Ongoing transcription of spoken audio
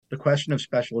the question of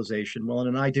specialization, well, in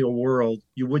an ideal world,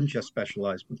 you wouldn't just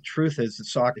specialize. But the truth is that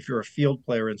soccer, if you're a field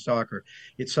player in soccer,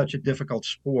 it's such a difficult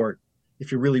sport.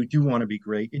 If you really do want to be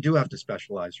great, you do have to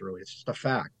specialize early. It's just a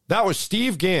fact. That was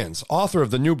Steve Gans, author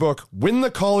of the new book, Win the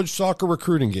College Soccer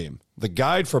Recruiting Game, the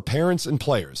guide for parents and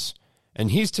players.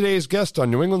 And he's today's guest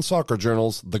on New England Soccer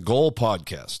Journal's The Goal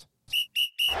podcast.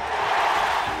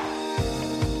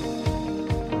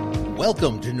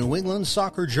 Welcome to New England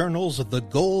Soccer Journal's The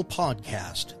Goal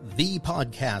podcast, the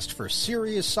podcast for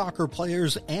serious soccer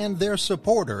players and their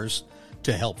supporters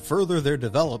to help further their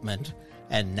development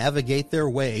and navigate their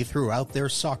way throughout their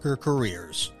soccer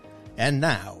careers. And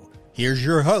now, here's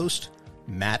your host,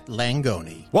 Matt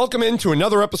Langoni. Welcome into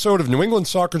another episode of New England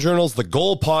Soccer Journal's The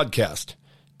Goal podcast.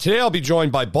 Today I'll be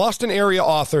joined by Boston area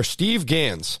author Steve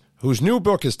Gans, whose new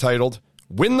book is titled,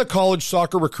 Win the College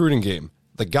Soccer Recruiting Game,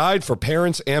 the guide for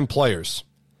parents and players.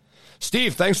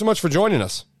 Steve, thanks so much for joining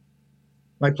us.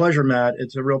 My pleasure, Matt.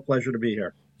 It's a real pleasure to be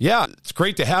here. Yeah, it's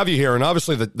great to have you here. And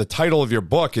obviously the title of your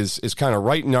book is kind of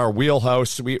right in our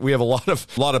wheelhouse. We have a lot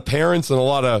of parents and a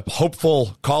lot of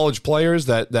hopeful college players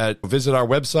that visit our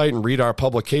website and read our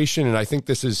publication. And I think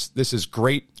this is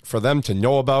great for them to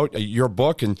know about your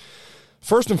book. And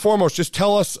first and foremost, just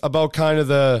tell us about kind of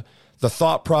the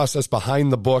thought process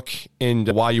behind the book and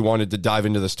why you wanted to dive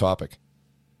into this topic.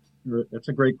 That's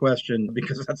a great question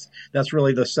because that's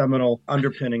really the seminal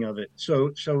underpinning of it.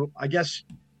 So I guess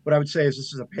what I would say is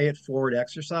this is a pay it forward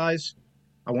exercise.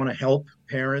 I want to help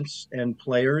parents and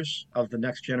players of the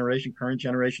next generation, current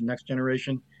generation, next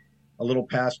generation, a little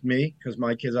past me, because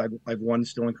my kids, I've one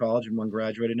still in college and one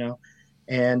graduated now.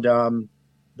 And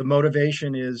the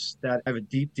motivation is that I have a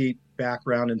deep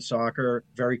background in soccer,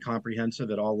 very comprehensive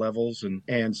at all levels.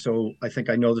 And so I think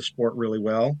I know the sport really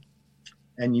well.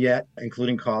 And yet,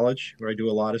 including college, where I do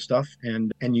a lot of stuff,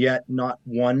 and yet not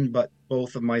one, but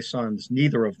both of my sons,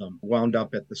 neither of them wound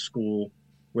up at the school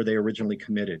where they originally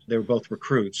committed. They were both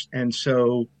recruits. And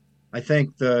so I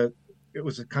think it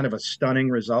was a kind of a stunning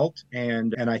result.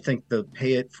 And I think the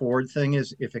pay it forward thing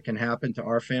is if it can happen to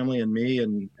our family and me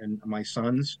and my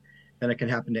sons, then it can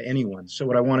happen to anyone. So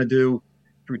what I want to do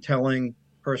through telling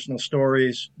personal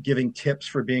stories, giving tips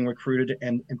for being recruited,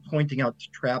 and pointing out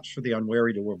traps for the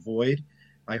unwary to avoid,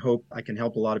 I hope I can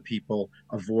help a lot of people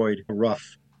avoid a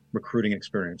rough recruiting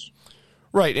experience.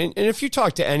 Right. And if you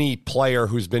talk to any player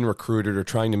who's been recruited or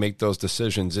trying to make those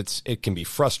decisions, it can be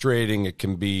frustrating. It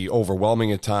can be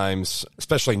overwhelming at times,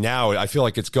 especially now. I feel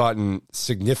like it's gotten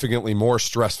significantly more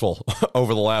stressful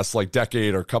over the last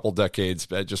decade or couple decades,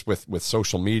 just with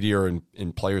social media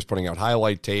and players putting out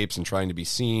highlight tapes and trying to be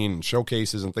seen and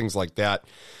showcases and things like that.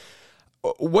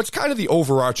 What's kind of the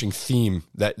overarching theme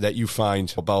that you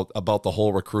find about the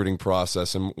whole recruiting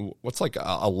process, and what's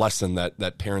a lesson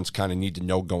that parents kind of need to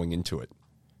know going into it?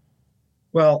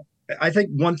 Well, I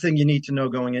think one thing you need to know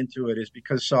going into it is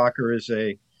because soccer is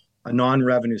a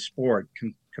non-revenue sport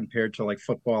compared to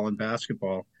football and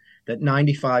basketball, that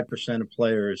 95% of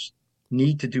players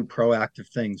need to do proactive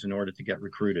things in order to get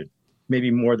recruited, maybe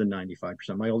more than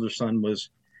 95%. My older son was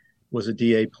a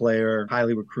DA player,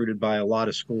 highly recruited by a lot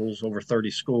of schools, over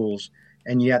 30 schools,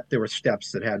 and yet there were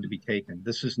steps that had to be taken.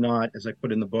 This is not, as I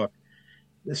put in the book,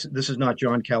 this is not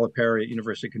John Calipari at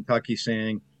University of Kentucky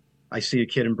saying, I see a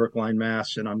kid in Brookline,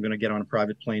 Mass, and I'm going to get on a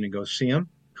private plane and go see him.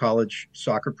 College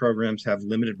soccer programs have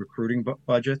limited recruiting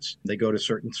budgets. They go to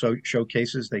certain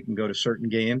showcases, they can go to certain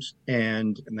games,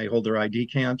 and they hold their ID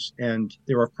camps, and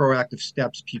there are proactive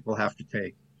steps people have to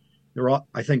take.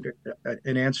 I think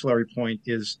an ancillary point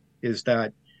is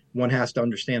that one has to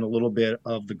understand a little bit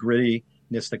of the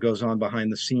grittiness that goes on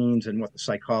behind the scenes and what the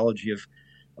psychology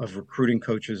of recruiting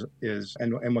coaches is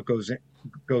and what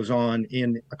goes on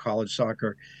in a college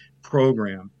soccer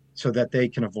program so that they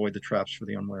can avoid the traps for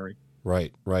the unwary.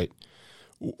 Right.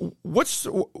 What's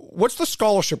the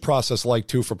scholarship process like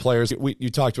too for players? You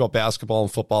talked about basketball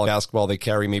and football. Basketball, they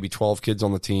carry maybe 12 kids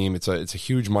on the team. It's a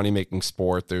huge money making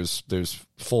sport. There's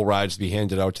full rides to be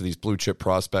handed out to these blue chip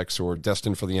prospects who are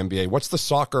destined for the NBA. What's the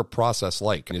soccer process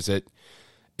like?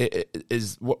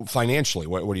 Is financially,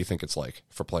 what do you think it's like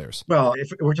for players? Well,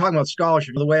 if we're talking about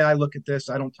scholarship, the way I look at this,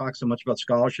 I don't talk so much about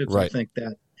scholarships. Right.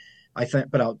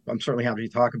 But I'm certainly happy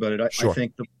to talk about it. Sure. I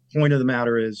think the point of the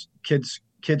matter is kids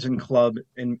in club,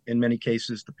 in many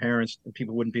cases, the parents and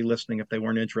people wouldn't be listening if they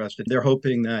weren't interested. They're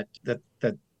hoping that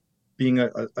being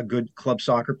a good club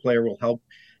soccer player will help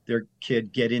their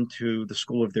kid get into the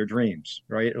school of their dreams,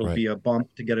 right? It'll be a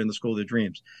bump to get in the school of their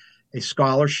dreams. A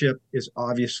scholarship is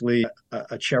obviously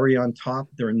a cherry on top.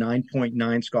 There are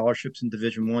 9.9 scholarships in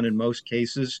Division I in most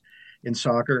cases. In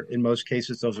soccer, in most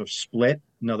cases, those are split.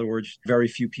 In other words, very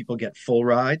few people get full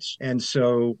rides. And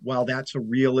so while that's a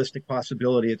realistic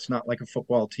possibility, it's not like a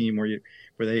football team where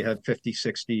they have 50,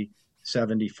 60,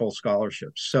 70 full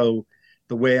scholarships. So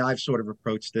the way I've sort of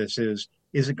approached this is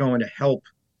it going to help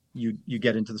you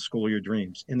get into the school of your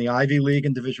dreams? In the Ivy League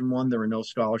in Division I, there are no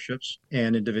scholarships,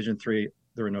 and in Division III,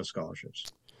 there are no scholarships.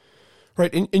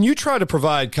 Right, and you try to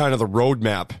provide kind of the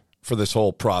roadmap for this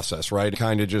whole process, right?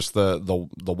 Kind of just the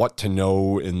what to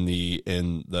know in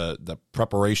the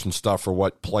preparation stuff for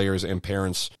what players and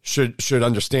parents should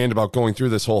understand about going through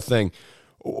this whole thing.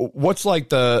 What's like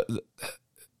the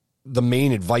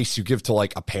main advice you give to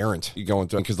like a parent you going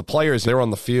through? Because the players, they're on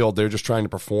the field, they're just trying to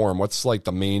perform. What's like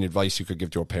the main advice you could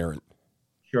give to a parent?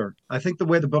 Sure. I think the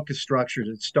way the book is structured,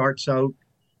 it starts out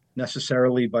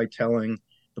necessarily by telling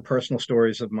the personal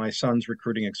stories of my son's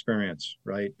recruiting experience,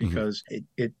 right? Because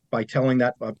it by telling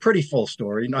that a pretty full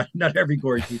story, not every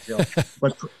gory detail,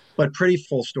 but pretty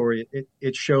full story,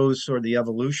 it shows sort of the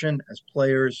evolution as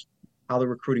players, how the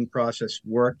recruiting process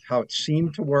worked, how it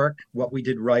seemed to work, what we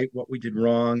did right, what we did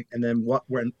wrong, and then what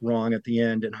went wrong at the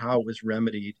end and how it was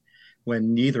remedied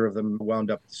when neither of them wound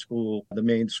up at the school, the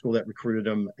main school that recruited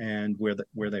them, and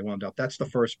where they wound up. That's the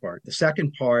first part. The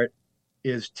second part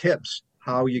is tips,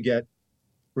 how you get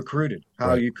recruited,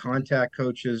 how you contact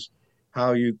coaches,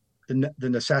 the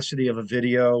necessity of a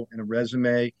video and a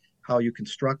resume, how you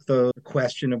construct the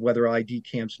question of whether ID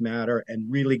camps matter, and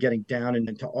really getting down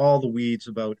into all the weeds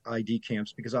about ID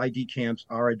camps, because ID camps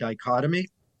are a dichotomy,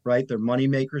 right? They're money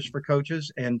makers for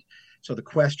coaches. And so the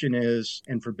question is,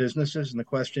 and for businesses, and the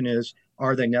question is,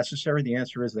 are they necessary? The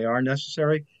answer is they are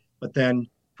necessary. But then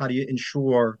how do you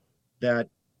ensure that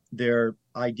their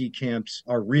ID camps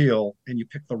are real and you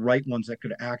pick the right ones that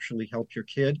could actually help your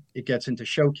kid? It gets into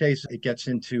showcase. It gets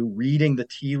into reading the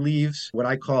tea leaves, what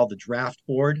I call the draft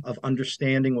board of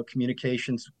understanding what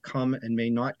communications come and may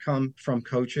not come from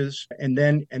coaches. And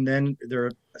then there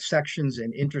are sections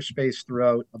and interspace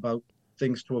throughout about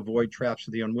things to avoid, traps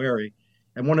of the unwary.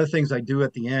 And one of the things I do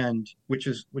at the end, which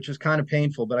is kind of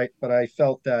painful, but I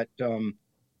felt that it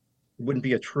wouldn't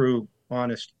be a true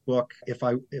honest book if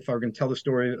I were going to tell the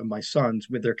story of my sons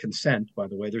with their consent. By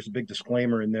the way, there's a big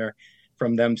disclaimer in there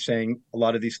from them saying a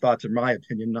lot of these thoughts are my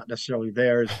opinion, not necessarily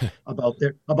theirs, about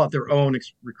their own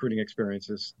recruiting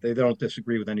experiences. They don't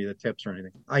disagree with any of the tips or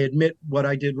anything. I admit what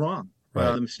I did wrong,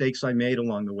 the mistakes I made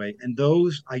along the way, and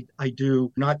those I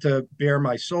do not to bare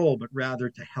my soul, but rather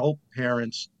to help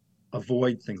parents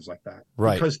avoid things like that.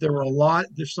 Right. Because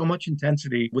there's so much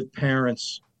intensity with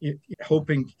parents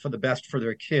hoping for the best for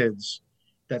their kids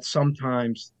that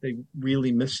sometimes they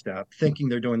really misstep, thinking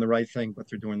they're doing the right thing, but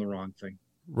they're doing the wrong thing.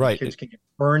 Right. Kids can get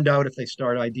burned out if they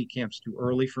start ID camps too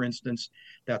early, for instance.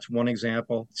 That's one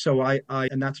example. So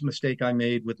and that's a mistake I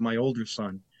made with my older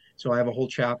son. So I have a whole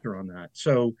chapter on that.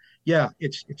 So yeah,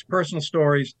 it's personal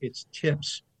stories, it's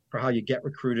tips for how you get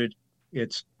recruited,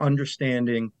 it's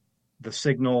understanding the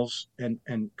signals and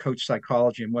coach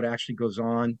psychology and what actually goes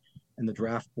on in the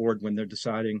draft board when they're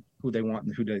deciding who they want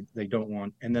and who they don't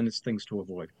want. And then it's things to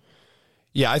avoid.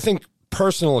 Yeah, I think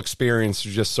personal experience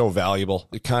is just so valuable.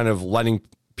 Kind of letting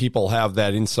people have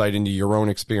that insight into your own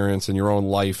experience and your own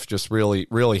life just really,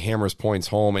 really hammers points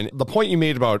home. And the point you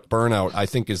made about burnout, I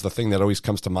think, is the thing that always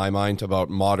comes to my mind about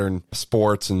modern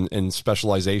sports and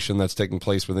specialization that's taking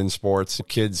place within sports.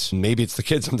 Kids, maybe it's the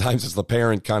kid, sometimes it's the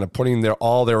parent, kind of putting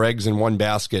all their eggs in one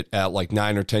basket at like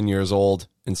 9 or 10 years old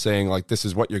and saying, like, this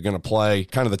is what you're going to play.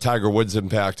 Kind of the Tiger Woods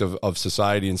impact of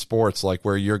society and sports, like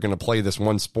where you're going to play this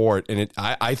one sport. And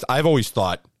I've always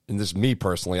thought, and this is me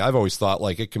personally, I've always thought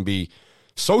like it can be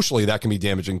socially, that can be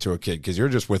damaging to a kid because you're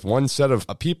just with one set of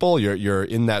people. You're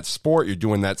in that sport. You're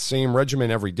doing that same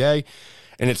regimen every day,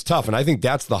 and it's tough. And I think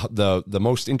that's the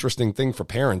most interesting thing for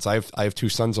parents. I have 2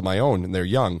 sons of my own, and they're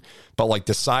young, but like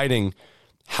deciding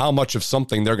how much of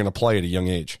something they're going to play at a young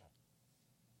age.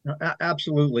 No,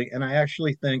 absolutely, and I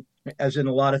actually think, as in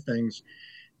a lot of things,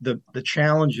 the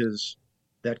challenges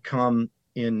that come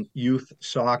in youth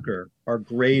soccer are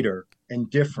greater and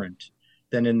different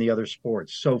than in the other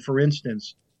sports. So, for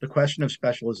instance, the question of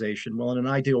specialization, well, in an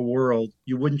ideal world,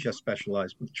 you wouldn't just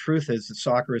specialize. But the truth is that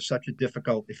soccer is such a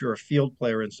difficult, if you're a field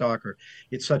player in soccer,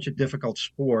 it's such a difficult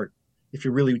sport. If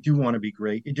you really do want to be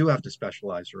great, you do have to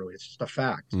specialize early. It's just a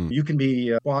fact. You can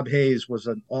be, Bob Hayes was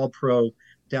an all-pro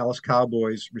Dallas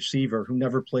Cowboys receiver who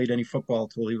never played any football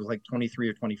until he was like 23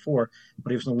 or 24,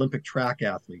 but he was an Olympic track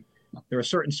athlete. There are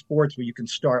certain sports where you can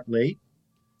start late.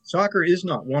 Soccer is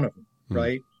not one of them,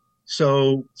 right?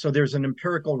 So there's an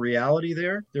empirical reality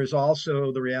there. There's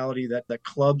also the reality that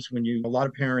clubs, a lot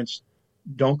of parents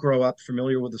don't grow up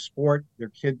familiar with the sport, their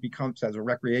kid becomes as a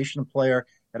recreational player,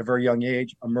 at a very young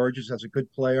age, emerges as a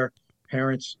good player.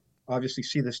 Parents obviously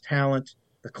see this talent.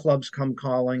 The clubs come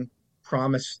calling,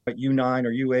 promise at U9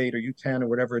 or U8 or U10 or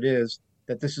whatever it is,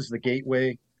 that this is the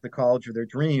gateway to the college of their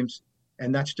dreams.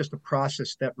 And that's just a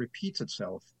process that repeats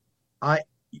itself.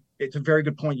 It's a very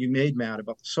good point you made, Matt,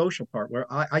 about the social part, where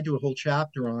I do a whole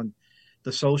chapter on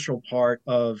the social part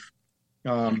of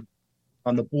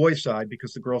on the boys' side,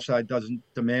 because the girl side doesn't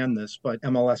demand this, but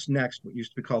MLS Next, what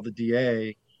used to be called the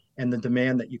DA, and the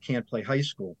demand that you can't play high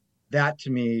school. That to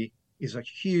me is a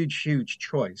huge, huge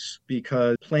choice,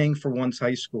 because playing for one's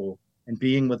high school and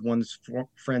being with one's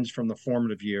friends from the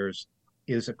formative years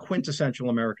is a quintessential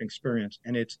American experience,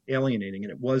 and it's alienating.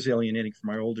 And it was alienating for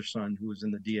my older son, who was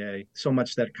in the DA, so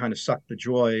much that it kind of sucked the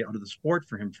joy out of the sport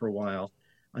for him for a while,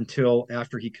 until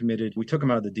after he committed. We took him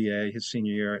out of the DA his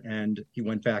senior year, and he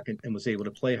went back and was able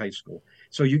to play high school.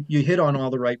 So you hit on all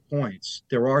the right points.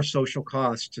 There are social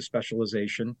costs to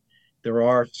specialization. There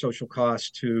are social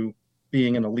costs to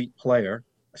being an elite player,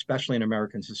 especially in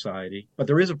American society. But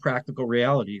there is a practical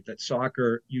reality that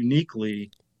soccer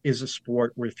uniquely is a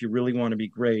sport where if you really want to be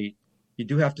great, you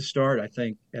do have to start, I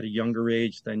think, at a younger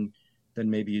age than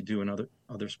maybe you do in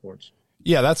other sports.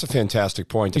 Yeah, that's a fantastic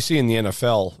point. You see in the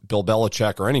NFL, Bill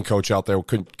Belichick or any coach out there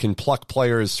can pluck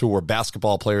players who were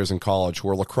basketball players in college, who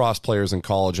were lacrosse players in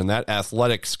college, and that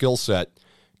athletic skill set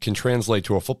can translate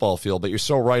to a football field. But you're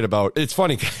so right about, it's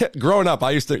funny, growing up,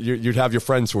 you'd have your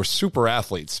friends who were super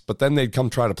athletes, but then they'd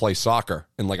come try to play soccer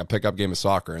in like a pickup game of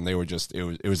soccer, and they were just,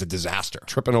 it was a disaster,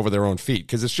 tripping over their own feet,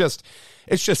 because it's just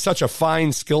such a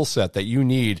fine skill set that you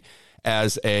need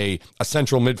as a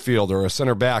central midfielder or a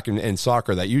center back in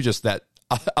soccer that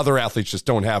other athletes just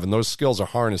don't have, and those skills are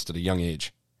harnessed at a young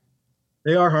age.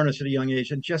 They are harnessed at a young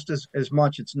age, and just as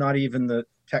much, it's not even the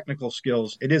technical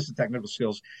skills. It is the technical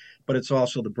skills, but it's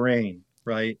also the brain,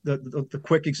 right? The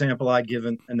quick example I'd give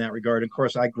in that regard, of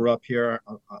course, I grew up here.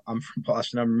 I'm from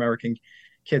Boston. I'm an American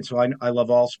kid, so I love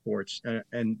all sports,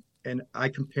 and I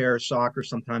compare soccer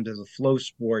sometimes as a flow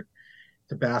sport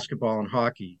to basketball and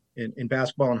hockey. In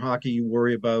basketball and hockey, you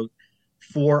worry about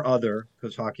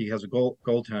because hockey has a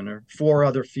goaltender, 4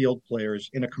 other field players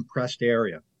in a compressed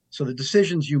area. So the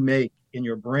decisions you make in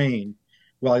your brain,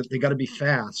 while they got to be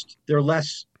fast, they're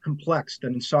less complex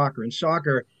than in soccer. In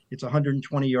soccer, it's a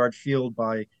 120-yard field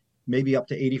by maybe up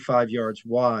to 85 yards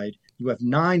wide. You have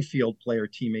 9 field player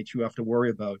teammates you have to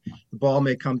worry about. The ball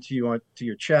may come to you to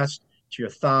your chest, to your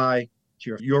thigh,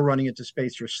 you're running into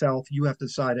space yourself. You have to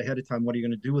decide ahead of time, what are you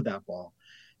going to do with that ball?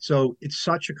 So it's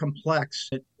such a complex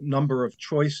number of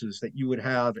choices that you would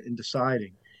have in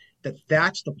deciding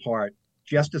that's the part,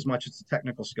 just as much as the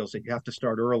technical skills, that you have to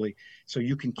start early so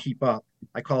you can keep up.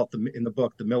 I call it in the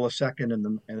book the millisecond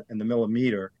and the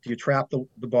millimeter. Do you trap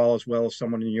the ball as well as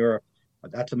someone in Europe?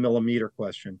 That's a millimeter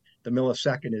question. The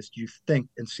millisecond is, do you think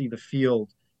and see the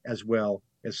field as well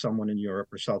as someone in Europe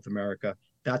or South America?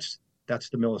 That's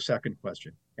the millisecond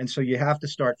question. And so you have to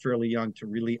start fairly young to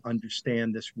really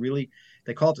understand this. Really,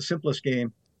 they call it the simplest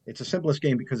game. It's the simplest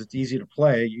game because it's easy to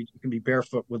play. You can be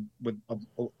barefoot with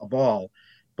a ball,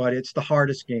 but it's the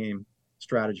hardest game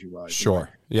strategy-wise.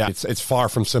 Sure. Yeah, it's far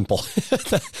from simple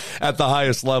at the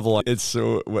highest level. It's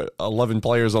 11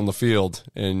 players on the field,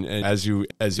 and as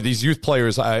these youth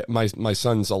players, my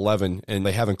son's 11, and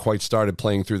they haven't quite started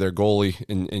playing through their goalie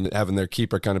and having their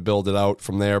keeper kind of build it out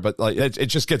from there. But like it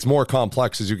just gets more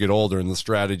complex as you get older, and the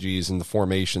strategies and the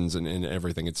formations and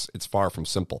everything. It's far from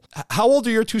simple. How old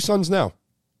are your 2 sons now?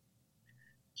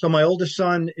 So my oldest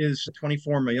son is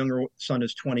 24. My younger son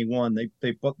is 21.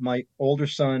 My older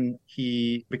son,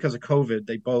 because of COVID,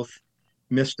 they both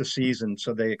missed a season.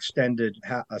 So they extended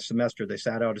a semester. They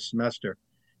sat out a semester.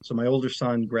 So my older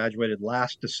son graduated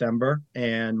last December,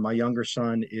 and my younger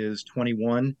son is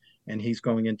 21, and he's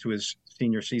going into his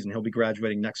senior season. He'll be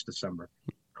graduating next December.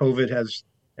 COVID has,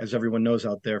 as everyone knows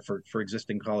out there for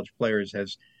existing college players,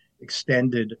 has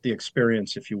extended the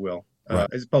experience, if you will. Right.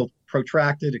 It's both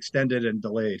protracted, extended, and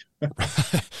delayed.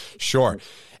 Sure.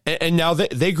 And now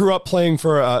they grew up playing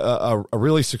for a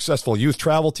really successful youth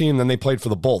travel team. Then they played for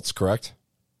the Bolts, correct?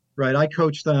 Right. I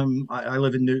coached them. I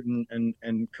live in Newton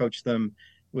and coached them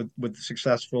with the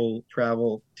successful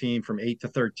travel team from 8 to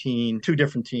 13, 2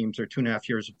 different teams or 2.5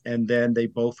 years. And then they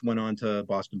both went on to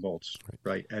Boston Bolts,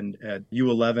 right? And at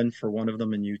U11 for one of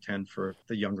them and U10 for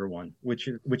the younger one, which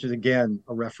is again,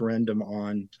 a referendum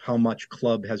on how much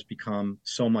club has become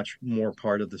so much more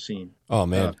part of the scene. Oh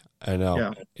man. I know.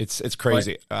 Yeah. It's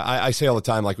crazy. Right. I say all the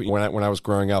time, like when I was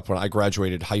growing up, when I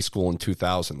graduated high school in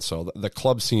 2000, so the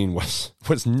club scene was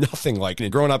nothing like it.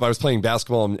 Growing up, I was playing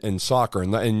basketball and soccer,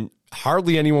 and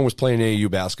hardly anyone was playing AAU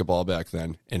basketball back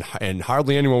then, and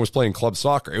hardly anyone was playing club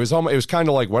soccer. It was kind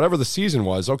of like whatever the season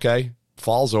was. Okay,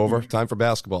 fall's over, time for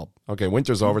basketball. Okay,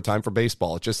 winter's over, time for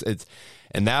baseball.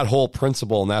 And that whole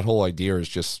principle and that whole idea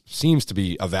seems to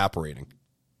be evaporating.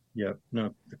 Yeah,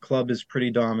 no, the club is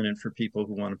pretty dominant for people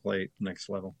who want to play next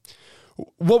level.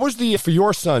 What was for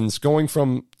your sons going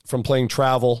from playing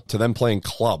travel to them playing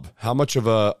club? How much of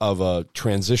a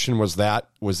transition was that?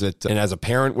 Was it, and as a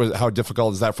parent, how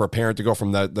difficult is that for a parent to go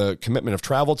from the commitment of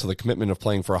travel to the commitment of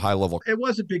playing for a high level? It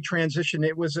was a big transition. I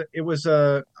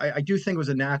do think it was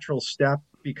a natural step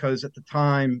because at the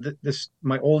time,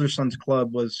 my older son's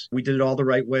club we did it all the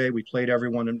right way. We played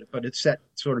everyone, but it set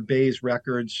sort of Bay's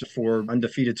records for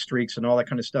undefeated streaks and all that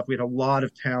kind of stuff. We had a lot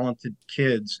of talented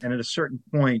kids, and at a certain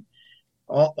point,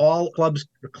 all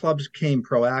the clubs came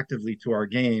proactively to our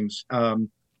games, and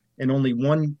only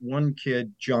one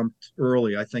kid jumped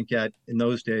early. I think in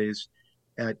those days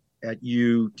at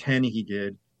U10 he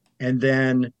did, and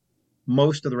then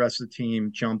most of the rest of the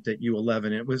team jumped at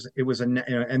U11.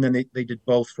 And then they did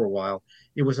both for a while.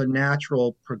 It was a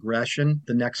natural progression,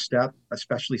 the next step,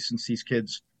 especially since these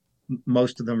kids,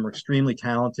 most of them were extremely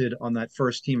talented on that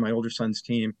first team, my older son's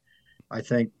team. I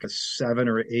think 7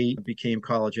 or 8 became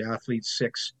college athletes,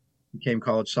 6 became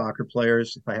college soccer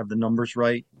players, if I have the numbers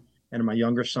right. And in my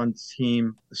younger son's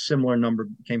team, a similar number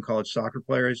became college soccer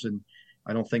players. And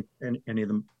I don't think any of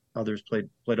them others played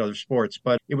other sports.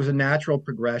 But it was a natural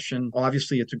progression.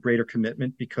 Obviously, it's a greater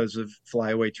commitment because of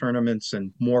flyaway tournaments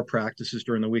and more practices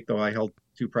during the week, though I held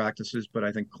 2 practices, but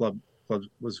I think club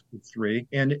was 3.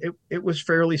 And it was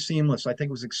fairly seamless. I think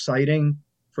it was exciting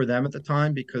for them at the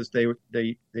time because they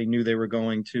knew they were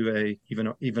going to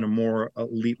even a more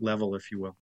elite level, if you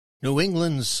will. New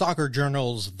England Soccer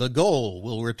Journal's The Goal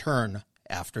will return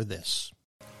after this.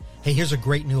 Hey, here's a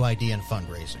great new idea in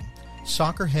fundraising.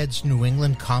 Soccerhead's New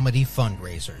England Comedy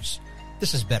Fundraisers.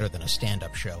 This is better than a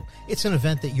stand-up show. It's an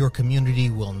event that your community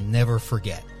will never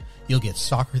forget. You'll get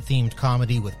soccer-themed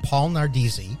comedy with Paul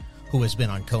Nardizzi, who has been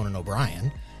on Conan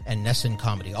O'Brien, and Nessun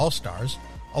Comedy All-Stars,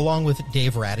 along with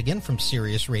Dave Radigan from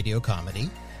Sirius Radio Comedy,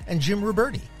 and Jim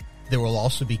Roberti. There will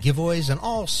also be giveaways and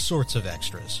all sorts of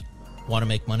extras. Want to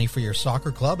make money for your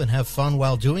soccer club and have fun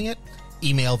while doing it?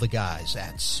 Email the guys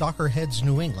at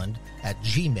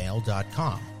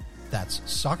soccerheadsnewengland@gmail.com. That's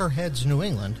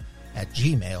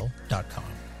soccerheadsnewengland@gmail.com.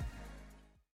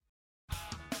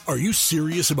 Are you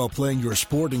serious about playing your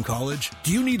sport in college?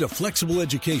 Do you need a flexible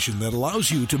education that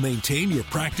allows you to maintain your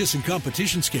practice and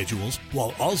competition schedules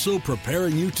while also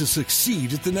preparing you to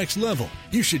succeed at the next level?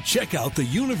 You should check out the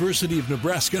University of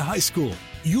Nebraska High School.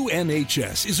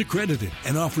 UNHS is accredited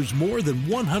and offers more than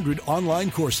 100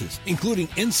 online courses, including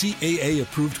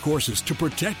NCAA-approved courses to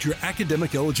protect your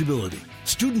academic eligibility.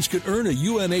 Students could earn a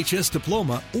UNHS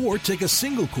diploma or take a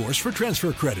single course for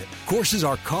transfer credit. Courses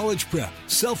are college prep,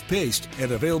 self-paced,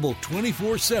 and available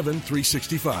 24/7,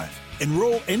 365.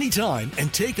 Enroll anytime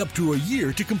and take up to a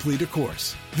year to complete a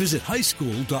course. Visit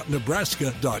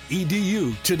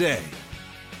highschool.nebraska.edu today.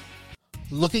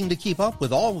 Looking to keep up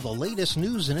with all the latest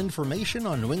news and information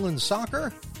on New England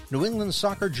soccer? New England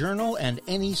Soccer Journal and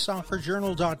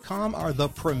AnySoccerJournal.com are the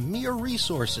premier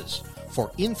resources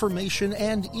for information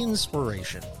and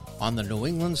inspiration on the New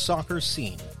England soccer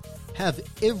scene. Have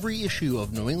every issue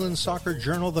of New England Soccer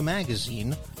Journal, the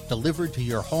magazine, delivered to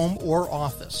your home or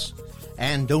office.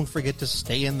 And don't forget to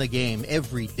stay in the game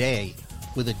every day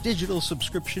with a digital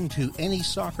subscription to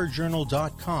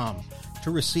AnySoccerJournal.com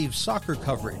to receive soccer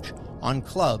coverage on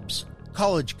clubs,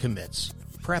 college commits,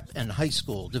 prep and high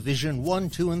school, Division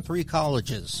 1, 2, and 3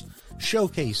 colleges,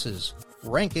 showcases,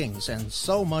 rankings, and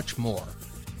so much more.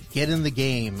 Get in the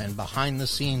game and behind the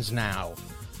scenes now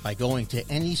by going to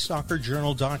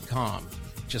AnySoccerJournal.com.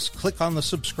 Just click on the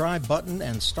subscribe button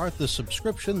and start the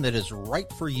subscription that is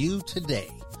right for you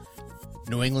today.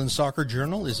 New England Soccer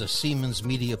Journal is a Siemens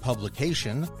Media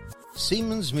publication.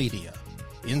 Siemens Media.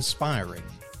 Inspiring.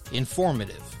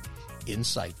 Informative.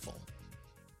 Insightful.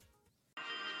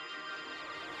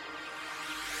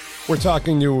 We're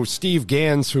talking to Steve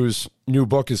Gans, whose new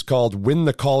book is called Win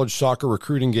the College Soccer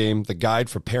Recruiting Game, The Guide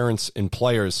for Parents and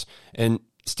Players. And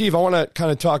Steve, I want to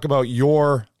kind of talk about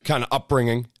your kind of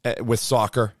upbringing with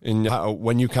soccer and how,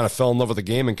 when you kind of fell in love with the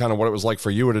game and kind of what it was like for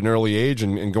you at an early age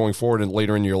and going forward and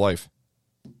later in your life.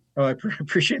 Oh, I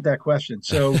appreciate that question.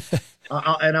 So,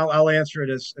 I'll answer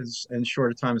it as in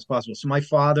short a time as possible. So my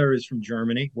father was from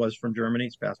Germany.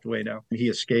 He's passed away now. He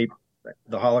escaped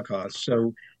the Holocaust.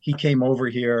 So he came over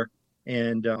here.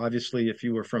 And obviously, if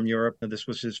you were from Europe, this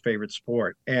was his favorite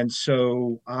sport. And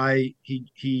so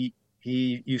he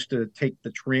used to take the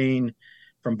train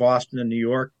from Boston and New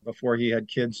York before he had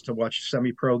kids to watch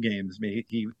semi-pro games. I mean,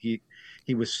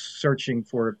 he was searching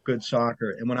for good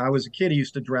soccer. And when I was a kid, he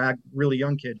used to really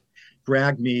young kid,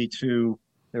 drag me to,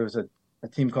 there was a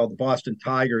team called the Boston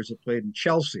Tigers that played in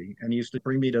Chelsea, and he used to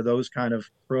bring me to those kind of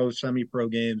semi-pro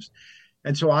games.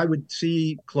 And so I would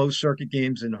see closed circuit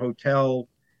games in hotels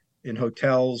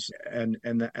and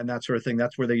that sort of thing.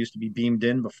 That's where they used to be beamed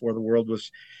in before the world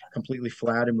was completely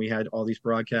flat and we had all these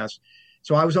broadcasts.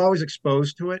 So I was always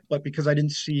exposed to it, but because I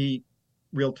didn't see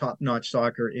real top-notch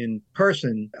soccer in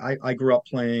person, I grew up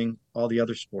playing all the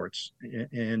other sports.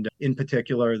 And in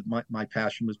particular, my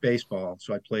passion was baseball.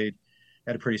 So I played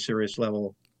at a pretty serious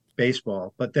level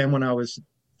baseball. But then when I was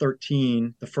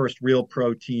 13, the first real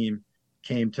pro team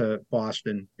came to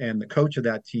Boston, and the coach of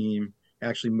that team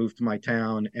actually moved to my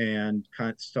town and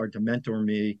kind of started to mentor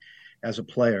me as a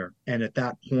player. And at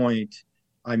that point,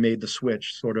 I made the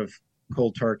switch sort of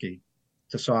cold turkey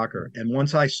to soccer. And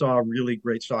once I saw really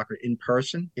great soccer in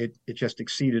person, it just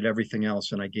exceeded everything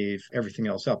else. And I gave everything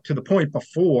else up to the point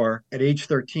before at age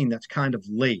 13, that's kind of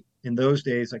late. In those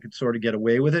days, I could sort of get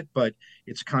away with it, but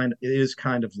it is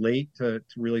kind of late to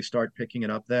really start picking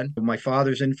it up then. My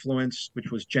father's influence,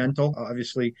 which was gentle,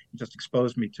 obviously just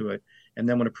exposed me to it. And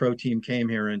then when a pro team came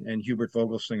here and Hubert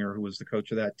Vogelsinger, who was the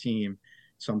coach of that team,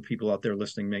 some people out there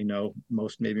listening may know,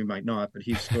 most maybe might not, but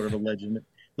he's sort of a legend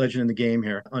in the game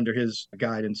here. Under his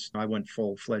guidance, I went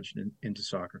full-fledged into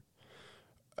soccer.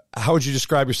 How would you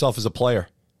describe yourself as a player?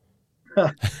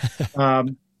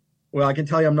 Well, I can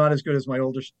tell you I'm not as good as my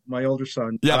older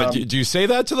son. Yeah, but do you say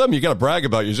that to them? You got to brag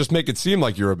about it. You just make it seem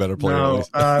like you're a better player. No,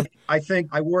 I think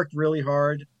I worked really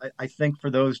hard. I think for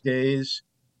those days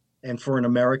and for an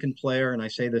American player, and I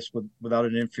say this without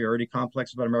an inferiority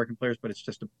complex about American players, but it's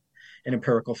just an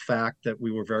empirical fact that we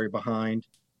were very behind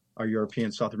our European,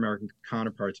 South American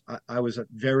counterparts. I was a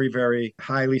very, very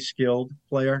highly skilled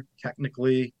player,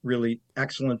 technically really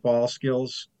excellent ball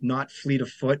skills, not fleet of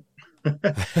foot.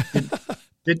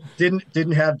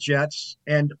 Didn't have jets,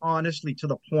 and honestly,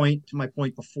 to my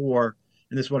point before,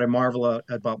 and this is what I marvel at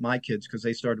about my kids because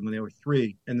they started when they were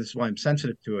 3, and this is why I'm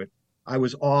sensitive to it. I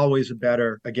was always a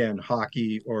better, again,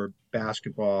 hockey or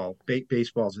basketball.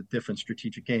 Baseball is a different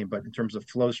strategic game, but in terms of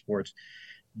flow sports,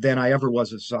 than I ever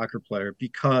was as a soccer player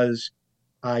because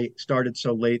I started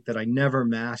so late that I never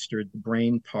mastered the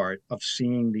brain part of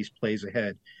seeing these plays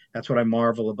ahead. That's what I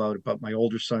marvel about my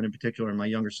older son in particular and my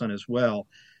younger son as well,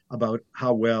 about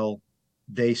how well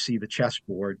they see the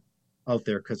chessboard out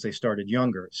there because they started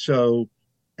younger. So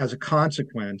as a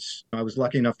consequence, I was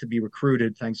lucky enough to be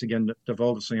recruited, thanks again to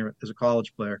Vogelsinger, as a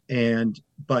college player.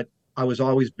 But I was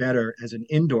always better as an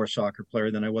indoor soccer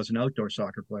player than I was an outdoor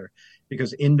soccer player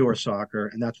because indoor soccer,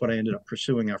 and that's what I ended up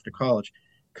pursuing after college,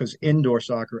 because indoor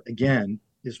soccer, again,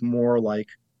 is more like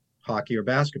hockey or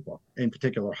basketball, in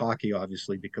particular hockey,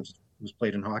 obviously, because it was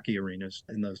played in hockey arenas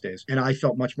in those days. And I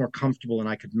felt much more comfortable and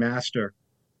I could master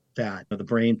that, the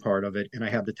brain part of it, and I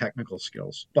have the technical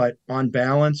skills. But on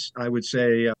balance, I would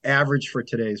say average for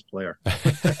today's player.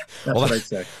 That's what I'd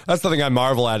say. That's the thing I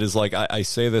marvel at is like, I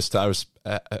say this to,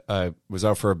 I was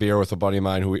out for a beer with a buddy of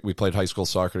mine who we played high school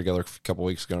soccer together a couple of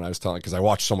weeks ago, and I was telling, because I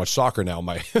watch so much soccer now,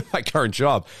 my current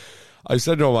job. I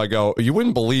said to him, I go, you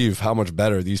wouldn't believe how much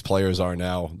better these players are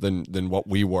now than what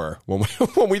we were when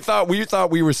we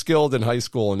thought we were skilled in high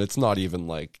school, and it's not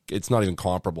even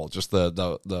comparable. Just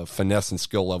the finesse and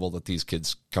skill level that these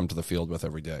kids come to the field with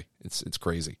every day. It's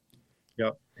crazy.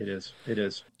 Yep, it is. It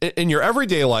is. In your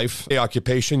everyday life,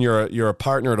 occupation, you're a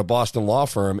partner at a Boston law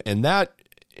firm, and that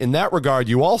in that regard,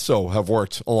 you also have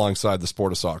worked alongside the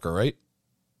sport of soccer, right?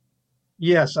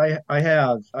 Yes, I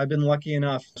have. I've been lucky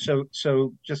enough.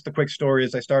 So just the quick story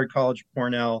is I started college at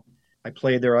Cornell. I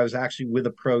played there. I was actually with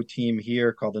a pro team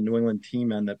here called the New England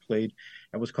T-Men that played.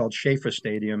 It was called Schaefer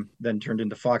Stadium, then turned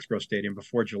into Foxborough Stadium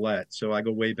before Gillette. So I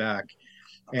go way back.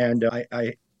 And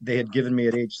they had given me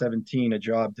at age 17 a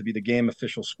job to be the game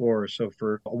official scorer. So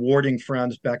for awarding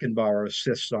Franz Beckenbauer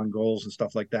assists on goals and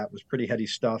stuff like that was pretty heady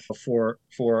stuff for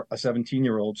a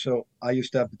 17-year-old. So I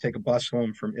used to have to take a bus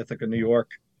home from Ithaca, New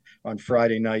York, on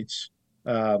Friday nights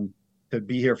to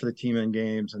be here for the team-in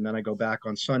games, and then I go back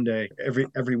on Sunday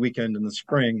every weekend in the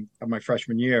spring of my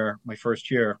freshman year, my first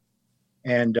year.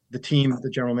 And the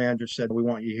general manager said, "We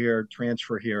want you here,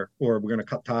 transfer here, or we're going to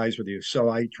cut ties with you." So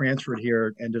I transferred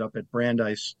here, ended up at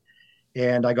Brandeis,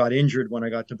 and I got injured when I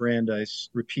got to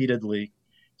Brandeis repeatedly.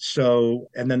 So,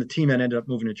 and then the team-in ended up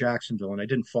moving to Jacksonville, and I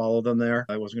didn't follow them there.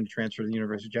 I wasn't going to transfer to the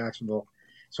University of Jacksonville,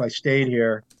 so I stayed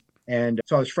here. And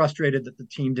so I was frustrated that the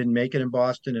team didn't make it in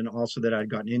Boston and also that I'd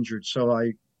gotten injured. So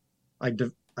I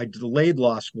delayed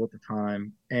law school at the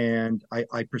time, and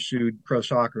I pursued pro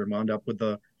soccer and wound up with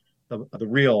the the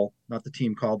real, not the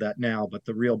team called that now, but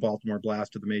the real Baltimore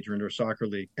Blast of the Major Indoor Soccer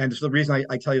League. And so the reason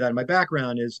I tell you that in my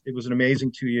background is it was an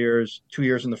amazing 2 years, 2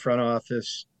 years in the front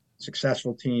office,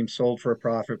 successful team, sold for a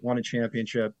profit, won a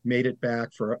championship, made it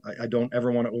back for, I don't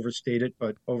ever want to overstate it,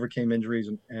 but overcame injuries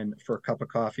and for a cup of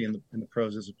coffee in the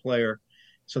pros as a player.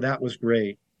 So that was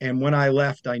great. And when I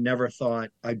left, I never thought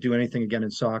I'd do anything again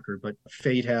in soccer, but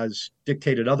fate has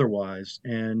dictated otherwise.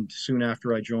 And soon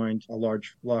after I joined a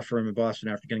large law firm in Boston,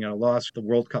 after getting out of law school, the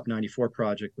World Cup '94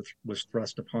 project was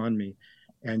thrust upon me.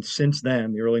 And since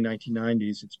then, the early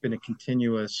 1990s, it's been a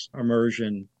continuous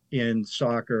immersion in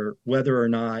soccer, whether or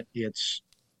not it's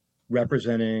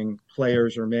representing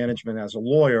players or management as a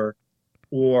lawyer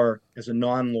or as a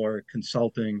non-lawyer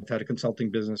consulting. I've had a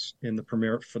consulting business in the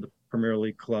for the Premier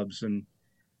League clubs and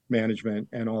management,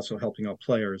 and also helping out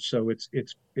players. So it's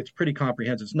pretty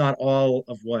comprehensive. It's not all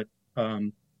of what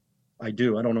I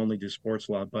do. I don't only do sports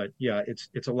law, but yeah,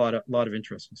 it's a lot of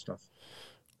interesting stuff.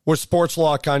 Was sports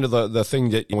law kind of the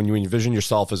thing that when you envisioned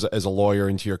yourself as a lawyer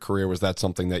into your career, was that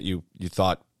something that you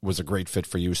thought was a great fit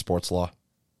for you, sports law?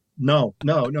 No,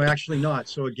 actually not.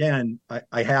 So again,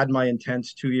 I had my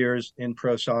intense 2 years in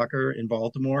pro soccer in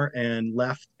Baltimore and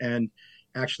left, and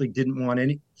actually didn't want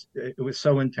any. It was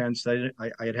so intense that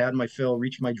I had my fill,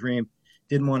 reached my dream,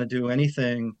 didn't want to do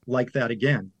anything like that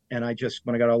again. And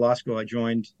when I got out of law school, I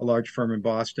joined a large firm in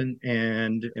Boston.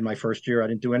 And in my first year, I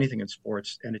didn't do anything in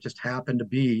sports. And it just happened to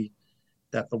be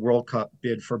that the World Cup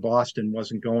bid for Boston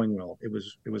wasn't going well. It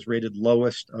was rated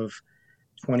lowest of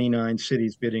 29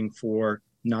 cities bidding for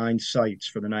 9 sites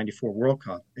for the '94 World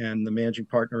Cup. And the managing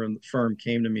partner in the firm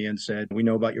came to me and said, we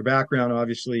know about your background,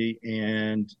 obviously,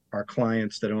 and our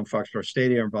clients that own Foxborough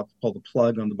Stadium are about to pull the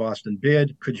plug on the Boston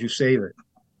bid. Could you save it?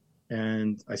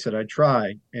 And I said, I'd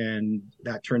try. And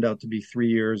that turned out to be 3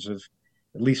 years of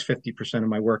at least 50% of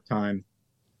my work time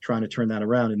trying to turn that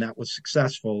around. And that was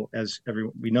successful. As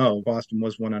we know, Boston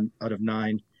was one of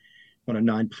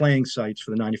 9 playing sites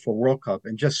for the '94 World Cup.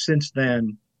 And just since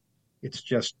then, it's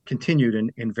just continued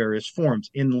in various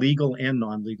forms, in legal and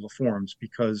non-legal forms,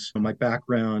 because my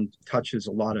background touches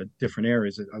a lot of different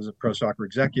areas. I was a pro soccer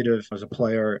executive, I was a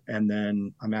player, and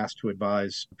then I'm asked to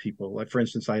advise people. Like, for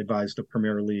instance, I advised the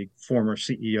Premier League former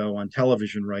CEO on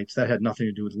television rights. That had nothing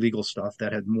to do with legal stuff.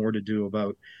 That had more to do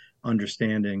about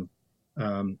understanding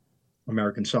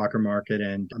American soccer market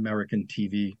and American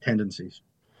TV tendencies.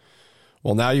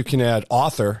 Well, now you can add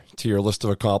author to your list of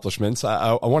accomplishments.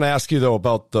 I want to ask you, though,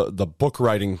 about the book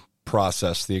writing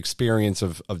process, the experience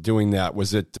of doing that.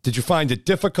 Did you find it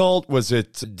difficult?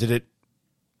 Did it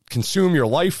consume your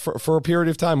life for a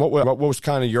period of time? What was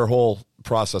kind of your whole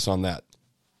process on that?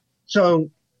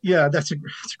 So, yeah, that's a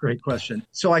great question.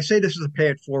 So I say this is a pay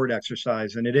it forward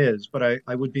exercise, and it is, but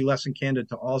I would be less than candid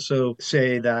to also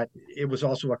say that it was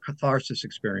also a catharsis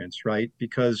experience, right?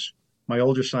 Because my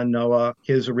older son, Noah,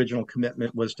 his original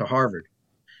commitment was to Harvard.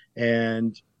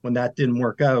 And when that didn't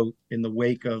work out in the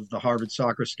wake of the Harvard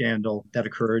soccer scandal that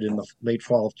occurred in the late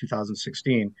fall of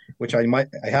 2016, which I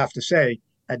have to say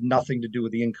had nothing to do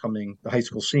with the high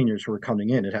school seniors who were coming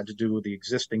in. It had to do with the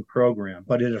existing program.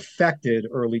 But it affected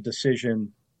early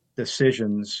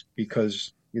decisions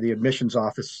because the admissions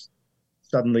office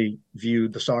suddenly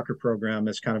viewed the soccer program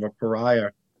as kind of a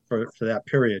pariah for that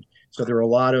period. So there were a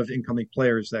lot of incoming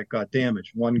players that got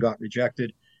damaged. One got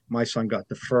rejected. My son got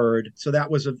deferred. So that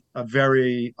was a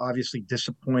very obviously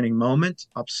disappointing moment,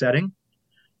 upsetting.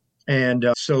 And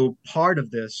so part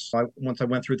of this, once I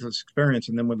went through this experience,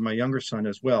 and then with my younger son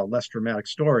as well, less dramatic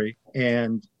story.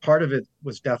 And part of it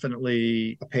was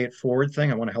definitely a pay it forward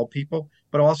thing. I want to help people,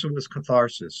 but also it was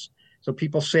catharsis. So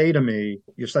people say to me,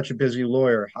 you're such a busy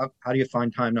lawyer. How do you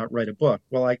find time to write a book?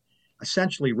 Well, I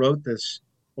essentially wrote this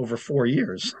over 4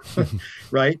 years,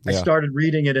 right? Yeah. I started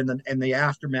reading it in the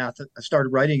aftermath. I started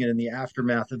writing it in the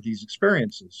aftermath of these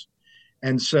experiences.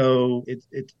 And so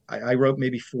I wrote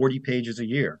maybe 40 pages a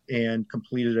year and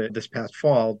completed it this past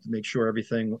fall to make sure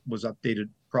everything was updated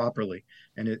properly.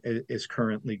 And it is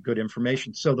currently good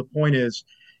information. So the point is,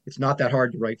 it's not that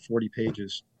hard to write 40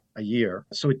 pages a year.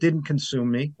 So it didn't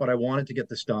consume me, but I wanted to get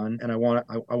this done, and I want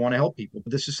to help people.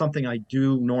 This is something I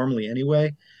do normally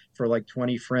anyway. For like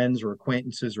 20 friends or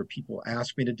acquaintances or people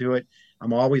ask me to do it.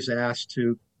 I'm always asked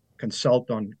to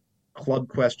consult on club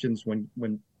questions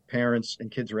when parents and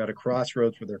kids are at a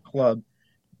crossroads with their club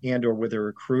and or with their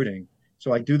recruiting.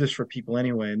 So I do this for people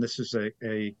anyway, and this is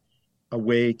a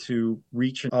way to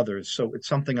reach others. So it's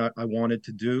something I wanted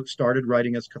to do. Started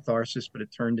writing as catharsis, but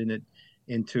it turned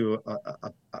into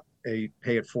a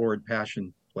pay it forward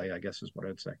passion play, I guess is what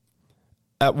I'd say.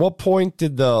 At what point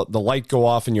did the light go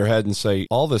off in your head and say,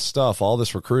 all this stuff, all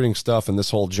this recruiting stuff and this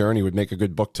whole journey would make a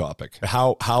good book topic?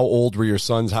 How old were your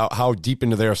sons? How deep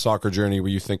into their soccer journey were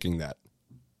you thinking that?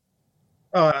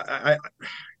 I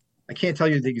can't tell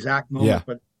you the exact moment,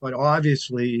 but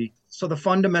obviously, so the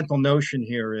fundamental notion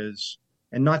here is,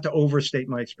 and not to overstate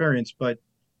my experience, but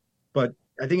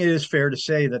I think it is fair to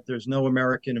say that there's no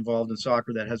American involved in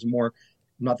soccer that has more,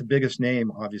 not the biggest name,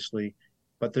 obviously,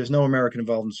 but there's no American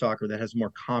involved in soccer that has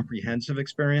more comprehensive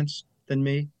experience than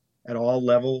me at all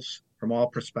levels, from all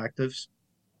perspectives,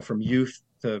 from youth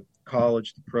to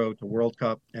college to pro to World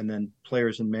Cup, and then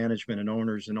players and management and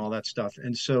owners and all that stuff.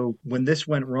 And so when this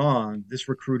went wrong, this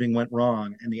recruiting went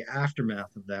wrong, and the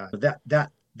aftermath of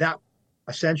that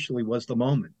essentially was the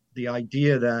moment. The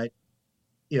idea that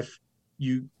it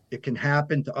can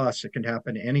happen to us, it can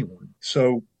happen to anyone.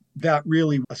 So that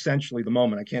really essentially the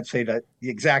moment. I can't say that the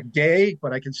exact day,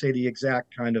 but I can say the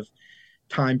exact kind of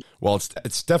time. Well,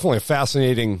 it's definitely a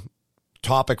fascinating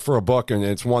topic for a book, and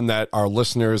it's one that our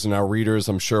listeners and our readers,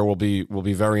 I'm sure, will be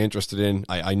very interested in.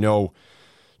 I know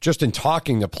just in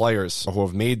talking to players who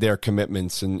have made their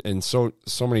commitments, and so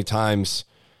many times,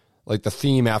 like the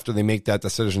theme after they make that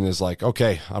decision is like,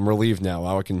 okay, I'm relieved now.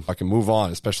 I can move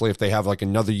on, especially if they have like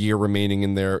another year remaining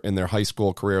in their high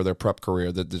school career, their prep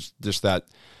career. That just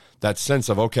that sense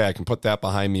of, okay, I can put that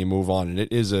behind me and move on. And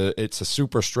it's a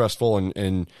super stressful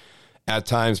and at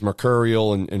times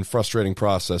mercurial and frustrating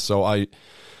process. So I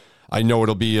know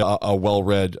it'll be a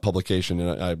well-read publication,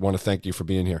 and I want to thank you for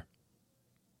being here.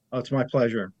 Oh, it's my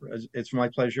pleasure. It's my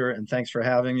pleasure, and thanks for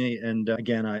having me. And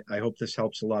again, I hope this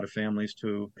helps a lot of families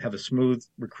to have a smooth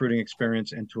recruiting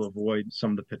experience and to avoid some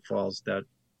of the pitfalls that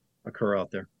occur out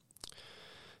there.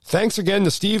 Thanks again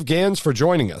to Steve Gans for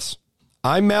joining us.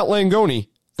 I'm Matt Langoni.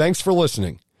 Thanks for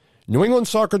listening. New England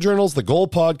Soccer Journal's The Goal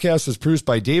Podcast is produced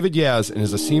by David Yaz and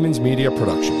is a Siemens Media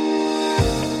production.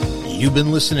 You've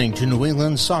been listening to New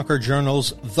England Soccer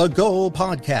Journal's The Goal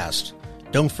Podcast.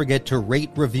 Don't forget to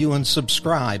rate, review, and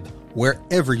subscribe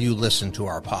wherever you listen to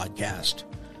our podcast.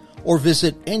 Or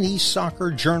visit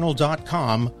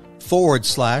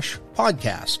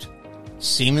anysoccerjournal.com/podcast.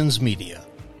 Siemens Media.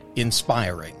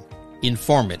 Inspiring,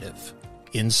 informative,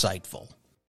 insightful.